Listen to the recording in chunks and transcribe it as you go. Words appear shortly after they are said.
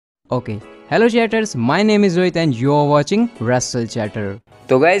Okay. Hello chatters, my name is Rohit and you are watching Wrestle Chatter.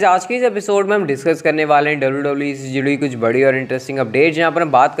 तो guys आज के इस episode में हम डिस्कस करने वाले हैं WWE से जुड़ी कुछ बड़ी और इंटरेस्टिंग अपडेट्स। जहां पर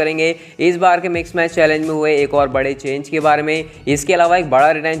हम बात करेंगे इस बार के मिक्स मैच चैलेंज में हुए एक और बड़े चेंज के बारे में। इसके अलावा एक बड़ा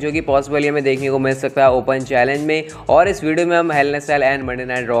रिटर्न जो कि पॉसिबल हमें देखने को मिल सकता है ओपन चैलेंज में। और इस वीडियो में हम hello in a cell and Monday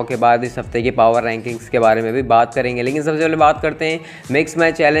night raw के बाद इस हफ्ते के पावर रैंकिंग्स के बारे में भी बात करेंगे। लेकिन सबसे पहले बात करते हैं मिक्स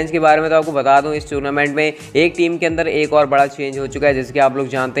मैच चैलेंज के बारे में। तो आपको बता दूँ, इस टूर्नामेंट में एक टीम के अंदर एक और बड़ा चेंज हो चुका है। जैसे कि आप लोग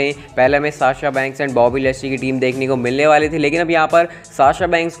जानते हैं, पहले हमें Sasha banks and Bobby Lashley की टीम देखने को मिलने वाली थी, लेकिन अब यहाँ पर साशा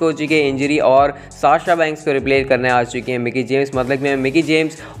बैंक्स को हो चुकी है इंजरी और साशा बैंक्स को रिप्लेस करने आ चुकी हैं मिकी जेम्स। मतलब में मिकी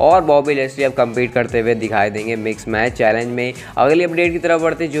जेम्स और बॉबी लैशली अब कंपीट करते हुए दिखाई देंगे मिक्स मैच चैलेंज में। अगली अपडेट की तरफ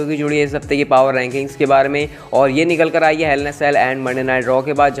बढ़ते जो कि जुड़ी है इस हफ्ते की पावर रैंकिंग्स के बारे में, और ये निकल कर आई है hello in a cell and Monday night raw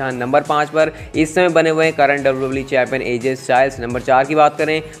के बाद, जहां नंबर 5 पर इस समय बने हुए हैं current WWE champion AJ Styles. Number 4 की बात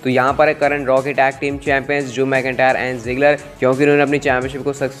करें तो यहाँ पर है करंट रॉ के tag team champions Drew McIntyre and Ziggler, क्योंकि उन्होंने अपनी चैंपियनशिप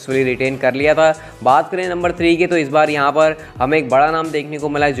को सक्सेसफुली रिटेन कर लिया था। बात करें नंबर 3 की, तो इस बार यहाँ पर हमें एक बड़ा नाम देखने को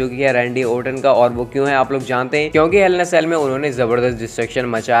मिला जो कि है रैंडी ओर्टन का। और वो क्यों है आप लोग जानते हैं, क्योंकि हेल इन अ सेल में उन्होंने जबरदस्त डिस्ट्रक्शन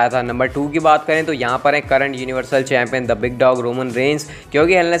मचाया था। नंबर 2 की बात करें तो यहाँ पर है current universal champion the big dog Roman Reigns,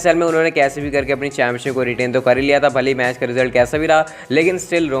 क्योंकि हेल इन अ सेल में उन्होंने कैसे भी करके अपनी चैंपियनशिप को रिटेन तो कर ही लिया था, भले मैच का रिजल्ट कैसा भी रहा, लेकिन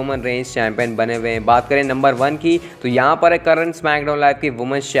स्टिल रोमन रेंस चैंपियन बने हुए हैं। बात करें नंबर 1 की, तो यहाँ पर है करंट स्मैकडाउन लाइव की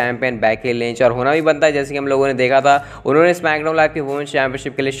वुमेन्स चैंपियन बैकी लिंच, और होना भी बनता है। जैसे कि हम लोगों ने देखा था, उन्होंने स्मैकडाउन लाइव की वुमेन्स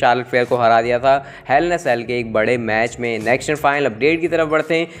चैंपियनशिप के लिए शार्लेट फ्लेयर को हरा दिया था हेल इन अ सेल के एक बड़े मैच में। नेक्स्ट एंड फाइनल अपडेट की तरफ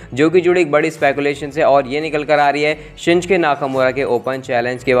बढ़ते हैं जो कि जुड़ी एक बड़ी स्पेकुलेशन से, और ये निकल कर आ रही है शिंजुके नाकामुरा के ओपन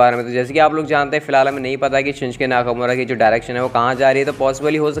चैलेंज के बारे में। तो जैसे कि आप लोग जानते हैं, फिलहाल हमें नहीं पता कि शिंजुके नाकामुरा की जो डायरेक्शन है वो कहाँ जा रही है। तो पॉसिबल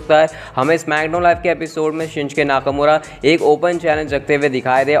ही हो सकता है हमें स्मैकडाउन लाइव के एपिसोड में शिंजुके नाकामुरा एक ओपन चैलेंज रखते हुए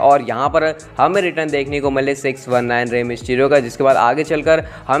दिखाई दे, और यहाँ पर हमें रिटर्न देखने को मिले 619 रे मिस्टीरियो का, जिसके बाद आगे चलकर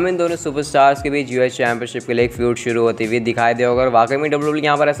हम इन दोनों सुपरस्टार्स के बीच यूएस चैंपियनशिप के लिए एक फ्यूड शुरू होती हुई दिखाई दे। अगर वाकई में WWE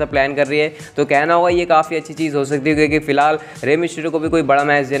यहाँ पर ऐसा प्लान कर रही है तो कहना होगा ये काफ़ी अच्छी चीज़ हो सकती है, क्योंकि फिलहाल रे मिस्टीरियो को भी कोई बड़ा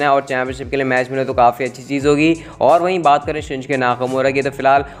मैच देना है और चैंपियनशिप के लिए मैच मिले तो काफ़ी अच्छी चीज़ होगी। और वहीं बात करें शिंजुके नाकामुरा की, तो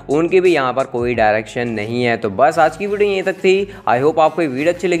फिलहाल उनकी भी यहाँ पर कोई डायरेक्शन नहीं है। तो बस आज की वीडियो यहीं तक थी। आई होप आपको ये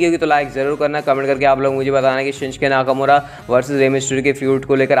वीडियो अच्छी लगी होगी, तो लाइक ज़रूर करना, कमेंट करके आप लोग मुझे बताना कि शिंजुके नाकामुरा वर्सेस रे मिस्टीरियो के फ्यूड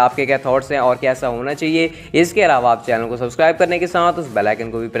को लेकर आपके क्या थॉट्स हैं और कैसा होना चाहिए। इसके अलावा आप चैनल को सब्सक्राइब करने के साथ उस बेल आइकन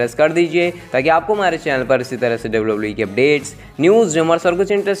को भी प्रेस कर दीजिए, ताकि आपको हमारे चैनल पर इसी तरह से WWE की अपडेट्स, न्यूज़, रूमर्स और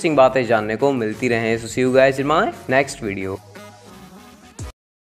कुछ इंटरेस्टिंग बातें जानने को मिलती रहें। सो सी you guys in my next video.